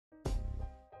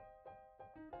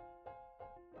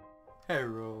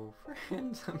Hello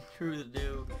friends, I'm Truth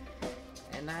Adieu,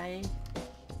 and I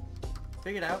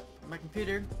figured out my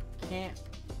computer can't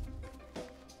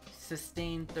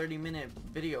sustain 30-minute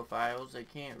video files. I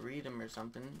can't read them or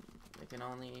something. It can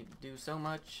only do so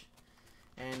much,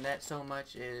 and that so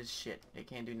much is shit. It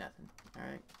can't do nothing.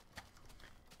 Alright,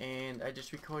 and I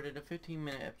just recorded a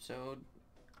 15-minute episode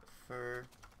for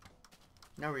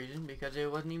no reason, because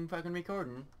it wasn't even fucking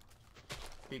recording.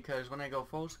 Because when I go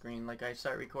full screen, like I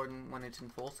start recording when it's in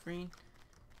full screen,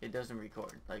 it doesn't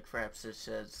record. Like Fraps just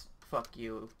says, fuck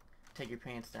you, take your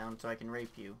pants down so I can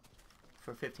rape you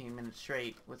for 15 minutes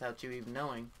straight without you even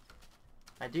knowing.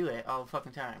 I do it all the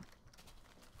fucking time.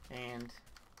 And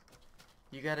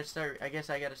you gotta start, I guess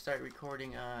I gotta start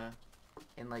recording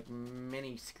in like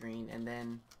mini screen and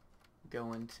then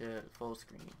go into full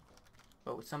screen.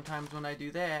 But sometimes when I do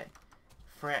that,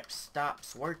 Fraps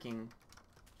stops working.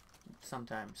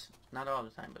 Sometimes. Not all the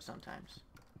time, but sometimes.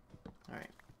 Alright.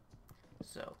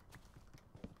 So,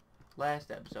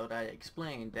 last episode I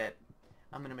explained that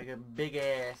I'm gonna make a big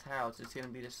ass house. It's gonna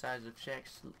be the size of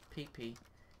Shaq's pee-pee.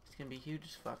 It's gonna be huge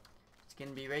as fuck. It's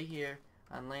gonna be right here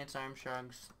on Lance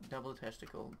Armstrong's double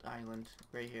testicle island.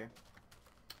 Right here.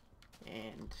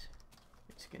 And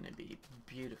it's gonna be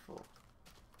beautiful.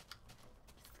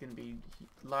 It's gonna be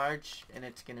large, and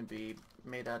it's gonna be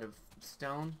made out of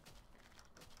stone.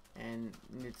 And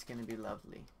it's gonna be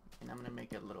lovely. And I'm gonna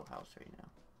make a little house right now,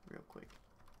 real quick.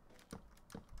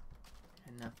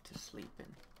 Enough to sleep in.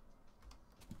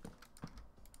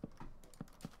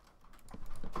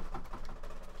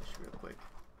 Just real quick.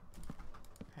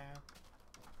 How?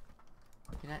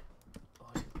 Can I?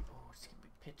 Oh, it's gonna be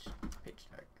pitch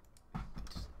dark.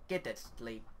 Just get that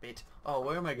sleep, bitch. Oh,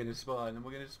 where am I gonna spawn? I'm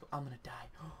gonna die.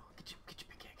 Oh, get your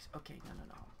pickaxe. Okay, no.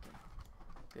 Okay.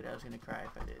 Good. I was gonna cry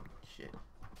if I did. Shit.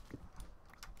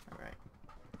 Alright.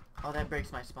 Oh, that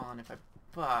breaks my spawn if I...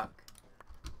 Fuck.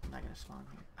 I'm not gonna spawn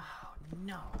here. Oh,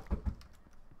 no.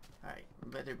 Alright.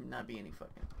 Better not be any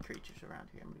fucking creatures around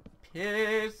here. I'm gonna be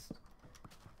pissed.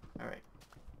 Alright.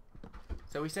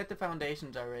 So we set the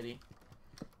foundations already.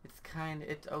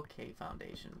 It's okay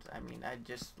foundations. I mean, I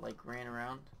just, like, ran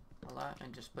around a lot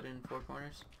and just put it in 4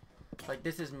 corners. Like,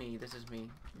 this is me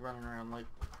running around like,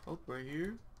 oh, right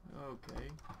here? Okay.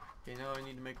 Okay, now I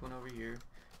need to make one over here.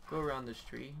 Go around this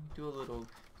tree, do a little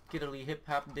skiddly hip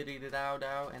hop diddy da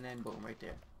dow, and then boom, right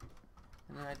there.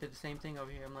 And then I did the same thing over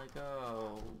here. I'm like,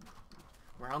 oh,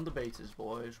 round the bases,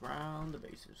 boys, round the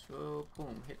bases. So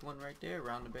boom, hit one right there,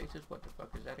 round the bases. What the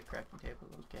fuck is that? A crafting table?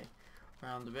 Okay,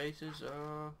 round the bases.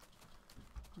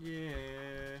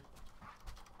 Yeah.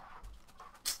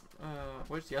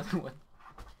 Where's the other one?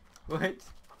 What?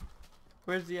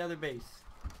 Where's the other base?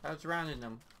 I was rounding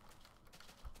them.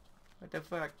 What the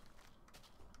fuck?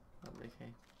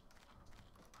 Okay.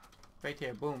 Right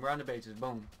here, boom, round the bases,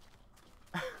 boom.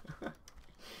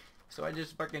 So I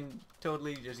just fucking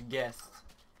totally just guessed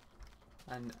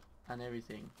on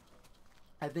everything.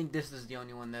 I think this is the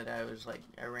only one that I was like,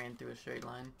 I ran through a straight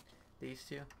line. These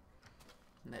two.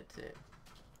 And that's it.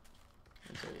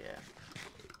 And so yeah.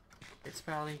 It's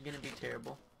probably gonna be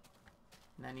terrible.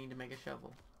 And I need to make a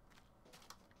shovel.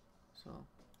 So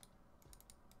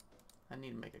I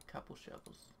need to make a couple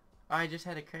shovels. Oh, I just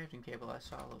had a crafting table I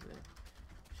saw over there.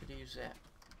 Should have used that.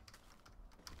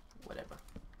 Whatever.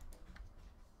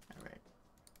 Alright.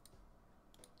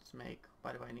 Let's make...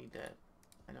 Why do I need that?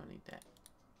 I don't need that.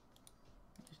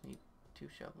 I just need 2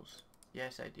 shovels.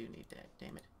 Yes, I do need that.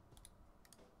 Damn it.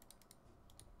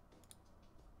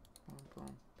 Boom,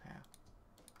 boom, pow.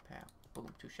 Pow.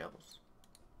 Boom, 2 shovels.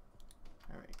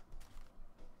 Alright.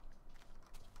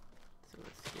 So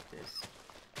let's get this.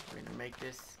 We're gonna make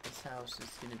this house is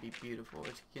gonna be beautiful.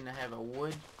 It's gonna have a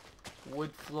wood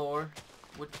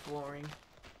flooring.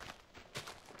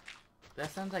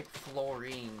 That sounds like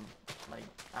fluorine, like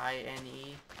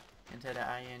I-N-E instead of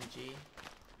I-N-G. You know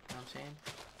what I'm saying?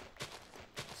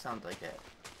 It sounds like that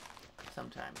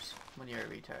sometimes when you're a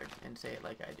retard and say it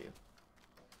like I do.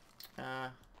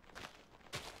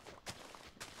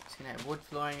 It's gonna have wood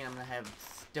flooring, and I'm gonna have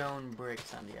stone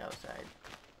bricks on the outside,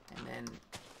 and then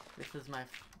this is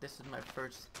my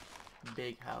first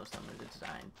big house I'm gonna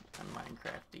design on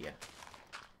MineCraft. Yeah.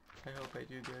 I hope I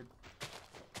do good.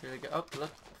 Here we go. Oh,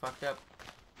 look, fucked up.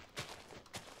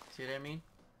 See what I mean?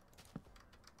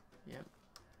 Yep.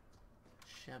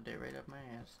 Shoved it right up my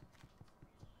ass.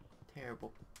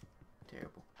 Terrible.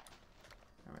 Terrible.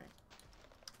 Alright.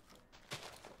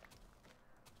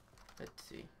 Let's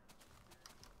see.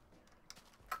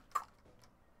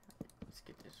 Let's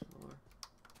get this floor.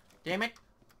 Damn it!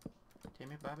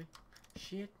 Damn it, Bobby.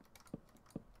 Shit.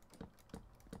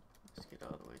 Let's get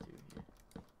all the way through here.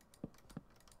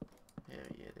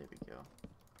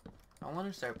 I want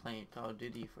to start playing Call of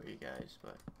Duty for you guys,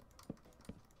 but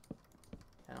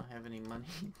I don't have any money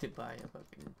to buy a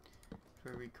fucking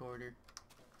for a recorder.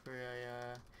 For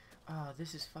a oh,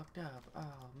 this is fucked up.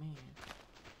 Oh man,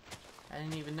 I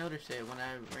didn't even notice it when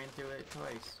I ran through it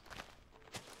twice.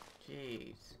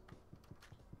 Jeez,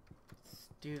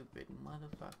 stupid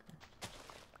motherfucker.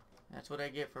 That's what I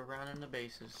get for rounding the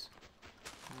bases.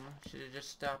 Should have just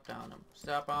stopped on them.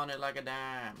 Stop on it like a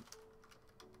dime.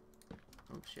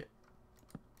 Oh shit.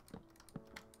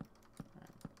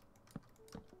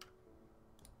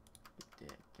 Get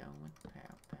that going.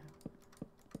 Pow, pow.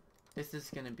 This is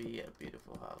gonna be a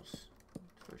beautiful house.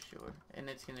 For sure. And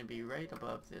it's gonna be right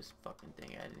above this fucking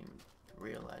thing. I didn't even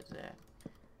realize that.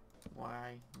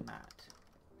 Why not?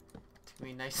 It's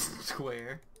gonna be nice and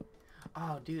square.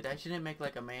 Oh dude, I shouldn't make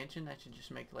like a mansion. I should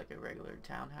just make like a regular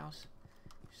townhouse.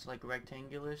 Just like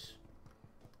rectangulars.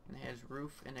 And it has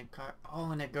roof and a car.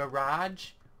 Oh, and a garage.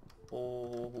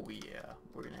 Oh yeah,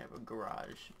 we're gonna have a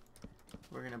garage.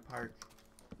 We're gonna park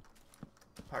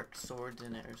swords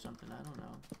in it or something. I don't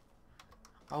know.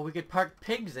 Oh, we could park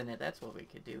pigs in it. That's what we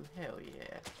could do. Hell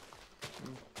yeah.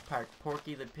 Park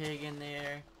Porky the pig in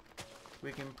there.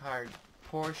 We can park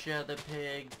Portia the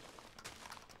pig.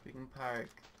 We can park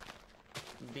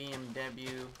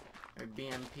BMW or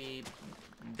BMP,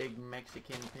 big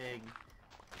Mexican pig.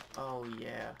 Oh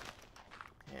yeah.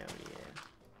 Hell yeah.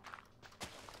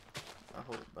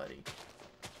 Oh buddy.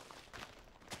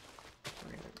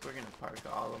 We're gonna park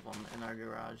all of them in our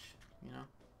garage, you know?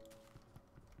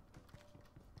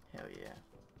 Hell yeah.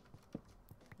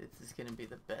 This is gonna be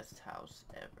the best house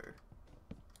ever.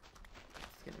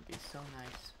 It's gonna be so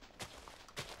nice.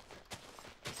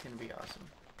 It's gonna be awesome.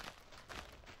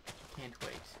 Can't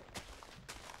wait.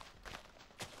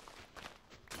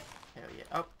 Hell yeah.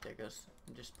 Oh, there goes.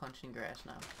 I'm just punching grass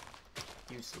now.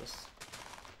 Useless.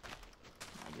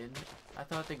 I didn't. I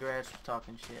thought the grass was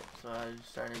talking shit, so I just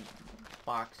started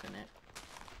boxing it.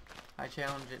 I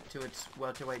challenged it to its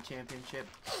welterweight championship.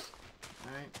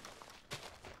 Alright.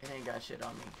 It ain't got shit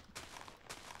on me.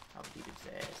 I'll beat its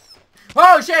ass.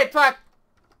 Oh shit! Fuck!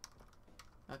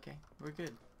 Okay, we're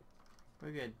good.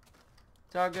 We're good.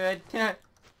 It's all good.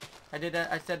 I did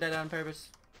that. I said that on purpose.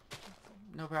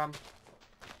 No problem.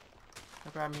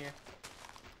 No problem here.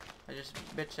 I just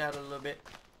bitched out a little bit.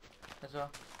 That's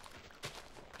all.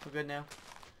 We're good now.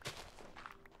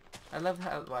 I love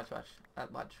how... Watch.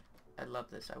 I love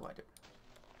this. I watch it.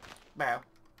 Bow.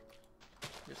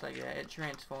 Just like that. It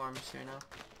transforms, you know.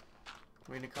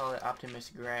 We're gonna call it Optimus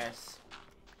Grass.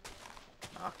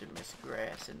 Optimus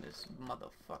Grass in this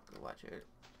motherfucker. Watch it.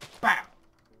 Bow!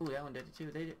 Ooh, that one did it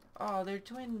too. They did. Oh, they're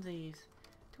twinsies.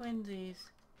 Twinsies.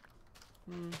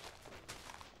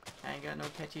 I ain't got no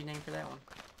catchy name for that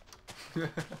one.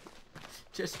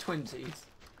 Just twinsies.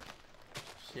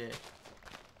 Shit.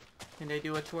 Can they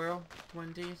do a twirl?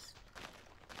 Twinsies?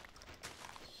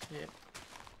 Shit.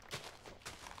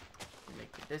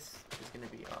 This is gonna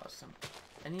be awesome.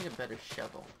 I need a better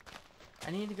shovel.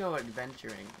 I need to go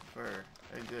adventuring for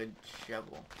a good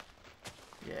shovel.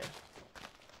 Yeah.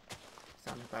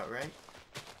 Sounds about right.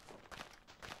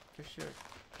 For sure.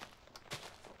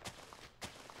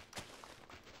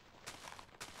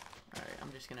 Alright,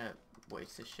 I'm just gonna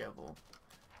waste the shovel.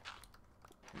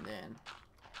 And then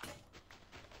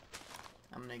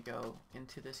I'm gonna go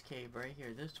into this cave right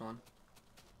here, this one.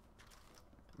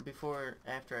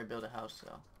 After I build a house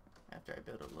though. After I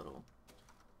build a little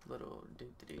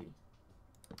do-to-do.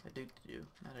 A do-to-do.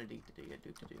 Not a do-to-do, a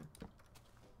do-to-do.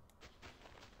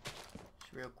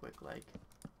 Just real quick like.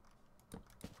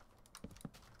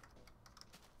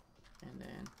 And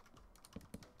then,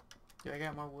 do I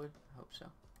got more wood? I hope so.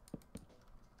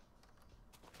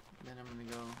 And then I'm gonna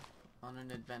go on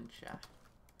an adventure.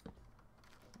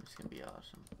 It's gonna be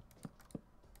awesome.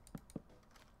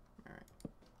 Alright.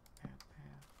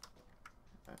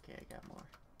 Okay, I got more.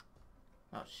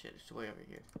 Oh shit, it's way over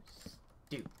here.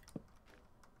 Stupid.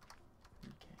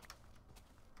 Okay.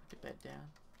 Put the bed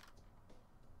down.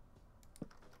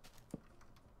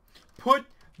 Put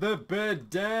the bed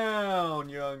down,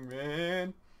 young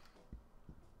man!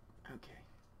 Okay.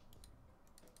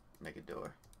 Make a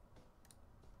door.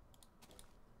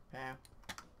 Bam.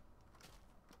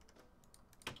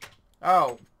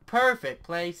 Oh, perfect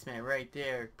placement right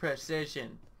there.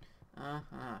 Precision.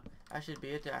 I should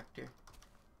be a doctor.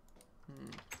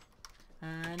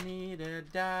 I need a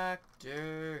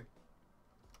doctor.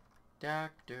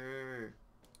 Doctor.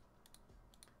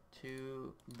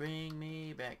 To bring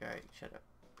me back. Alright, shut up.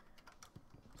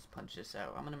 Let's punch this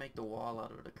out. I'm gonna make the wall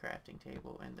out of the crafting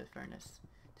table and the furnace.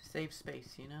 To save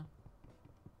space, you know?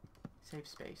 Save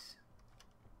space.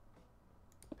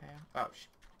 Oh,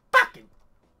 fucking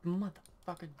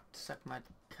motherfucker, suck my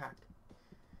cock.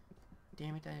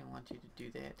 Damn it, I didn't want you to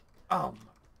do that. Oh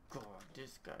my god,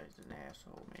 this guy's an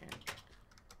asshole, man.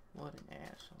 What an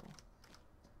asshole.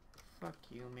 Fuck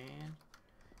you, man.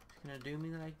 Just gonna do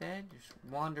me like that? Just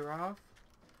wander off?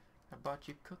 I bought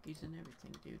you cookies and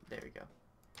everything, dude. There we go.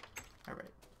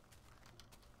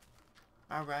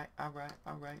 Alright.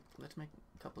 Alright. Let's make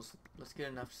a couple... Let's get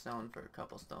enough stone for a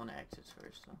couple stone axes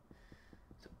first.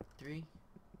 So 3.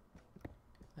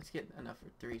 Let's get enough for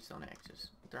 3 stone axes.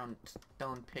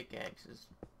 Stone pickaxes.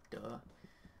 Duh.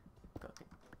 Okay.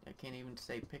 I can't even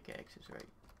say pickaxes right.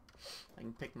 I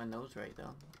can pick my nose right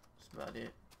though. That's about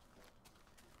it.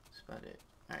 That's about it.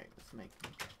 Alright, let's make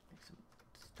some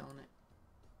stone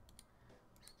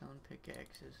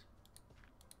pickaxes.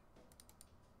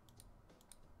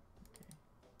 Okay.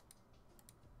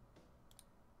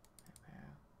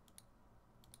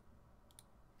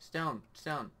 Stone.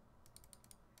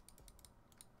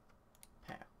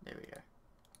 Pow. There we are.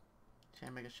 Should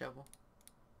I make a shovel?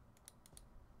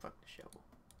 Fuck the shovel.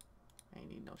 I ain't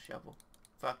need no shovel.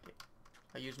 Fuck it.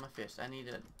 I'll use my fist. I need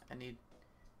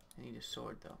a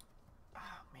sword though.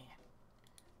 Oh man.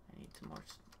 I need some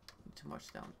more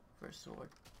stone for a sword.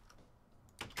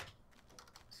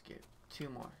 Let's get 2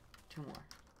 more.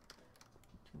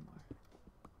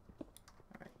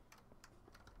 Alright.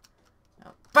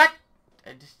 Now, but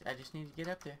I just need to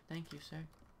get up there. Thank you, sir.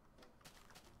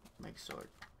 Make sword.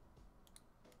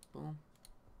 Boom.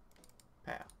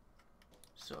 Pow.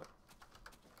 Sword.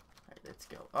 Alright, let's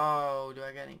go. Oh, do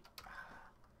I got any?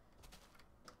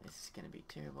 This is gonna be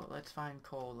terrible. Let's find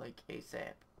coal like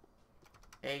ASAP.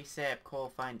 ASAP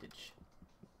coal findage.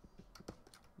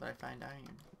 But I find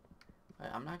iron.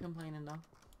 But I'm not complaining though.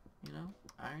 You know,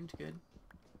 iron's good.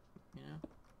 You know,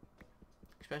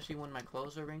 especially when my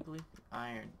clothes are wrinkly.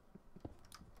 Iron.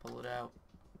 Pull it out.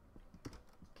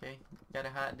 Okay, got a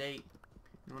hot date.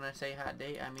 And when I say hot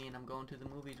date, I mean I'm going to the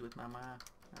movies with my mom.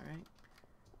 Alright?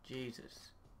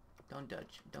 Jesus. Don't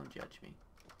judge me.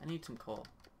 I need some coal.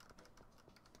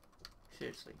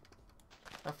 Seriously.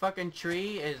 A fucking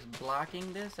tree is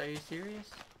blocking this? Are you serious?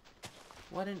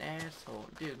 What an asshole.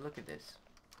 Dude, look at this.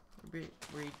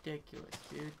 Ridiculous,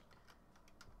 dude.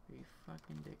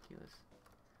 Fucking ridiculous.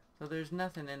 So there's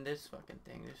nothing in this fucking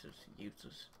thing. This is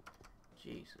useless.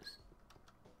 Jesus.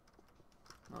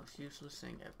 Most useless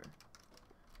thing ever.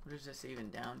 What is this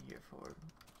even down here for?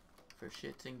 For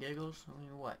shits and giggles? I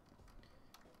mean, what?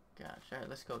 Gosh, alright,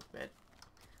 let's go to bed.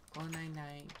 Go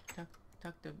night-night.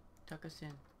 Tuck us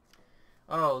in.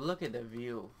 Oh, look at the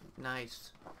view.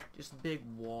 Nice. Just big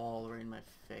wall right in my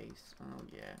face. Oh,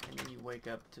 yeah. And then you wake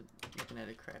up to looking at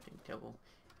a crafting table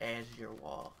as your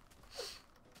wall.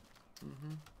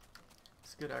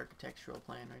 It's a good architectural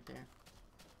plan right there.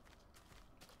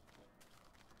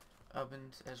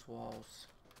 Ovens as walls.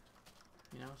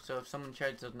 You know, so if someone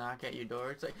tries to knock at your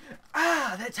door, it's like,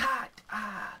 ah, that's hot.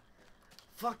 Ah,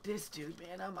 fuck this dude,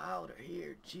 man. I'm out of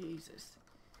here. Jesus.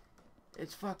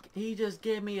 It's he just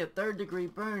gave me a 3rd-degree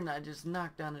burn. I just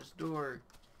knocked on his door.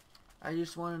 I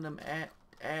just wanted him to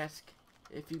ask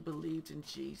if he believed in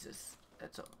Jesus.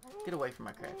 That's all. Get away from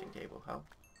my crafting table, ho.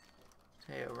 What's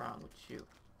the hell wrong with you?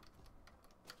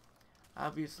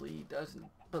 Obviously, he doesn't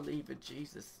believe in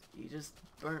Jesus. He just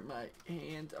burnt my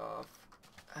hand off.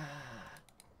 Ah,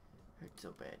 hurt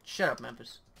so bad. Shut up,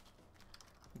 Memphis.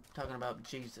 I'm talking about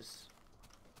Jesus.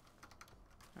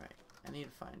 Alright, I need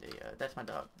to find a, that's my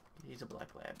dog. He's a black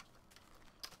lab.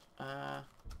 I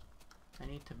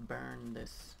need to burn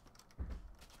this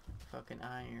fucking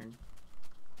iron.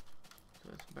 So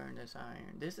let's burn this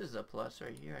iron. This is a plus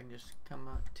right here. I can just come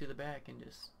up to the back and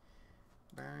just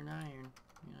burn iron,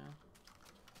 you know.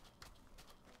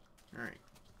 Alright.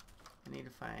 I need to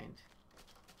find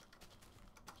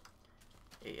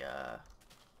a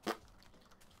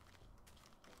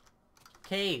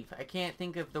cave. I can't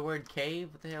think of the word cave.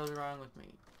 What the hell is wrong with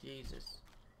me? Jesus.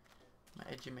 My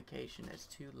education is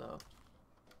too low.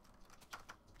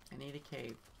 I need a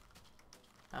cave.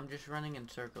 I'm just running in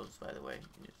circles, by the way.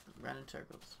 Just run in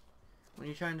circles. When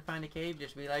you're trying to find a cave,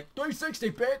 just be like,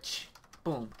 360, bitch!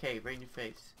 Boom, cave, right in your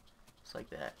face. Just like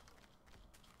that.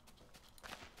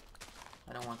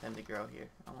 I don't want them to grow here.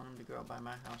 I want them to grow by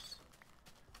my house.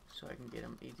 So I can get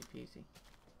them easy peasy.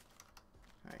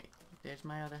 Alright, there's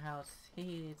my other house.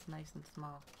 Hey, it's nice and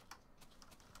small.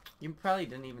 You probably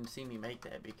didn't even see me make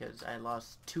that because I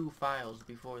lost 2 files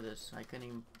before this. I couldn't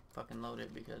even fucking load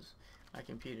it because my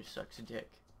computer sucks a dick.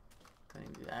 Couldn't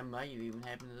even do that. I might have even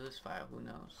happened to this file. Who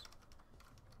knows?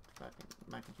 Fucking,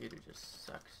 my computer just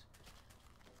sucks.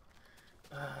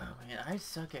 Oh man, I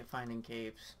suck at finding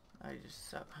caves. I just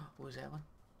suck. What was that one?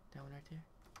 That one right there?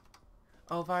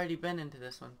 Oh, I've already been into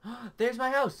this one. There's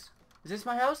my house. Is this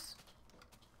my house?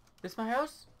 This my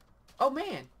house? Oh,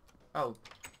 man. Oh.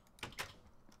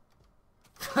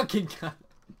 Fucking God.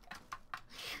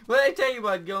 What did I tell you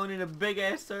about going in a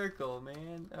big-ass circle,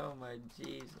 man? Oh, my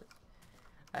Jesus.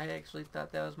 I actually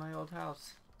thought that was my old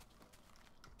house.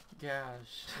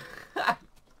 Gosh.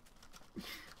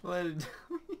 What a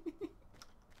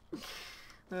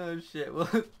oh, shit. Well,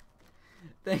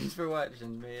 thanks for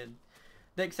watching, man.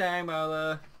 Next time,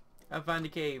 I'll find a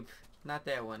cave. Not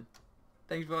that one.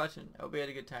 Thanks for watching. I hope you had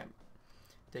a good time.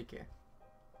 Take care.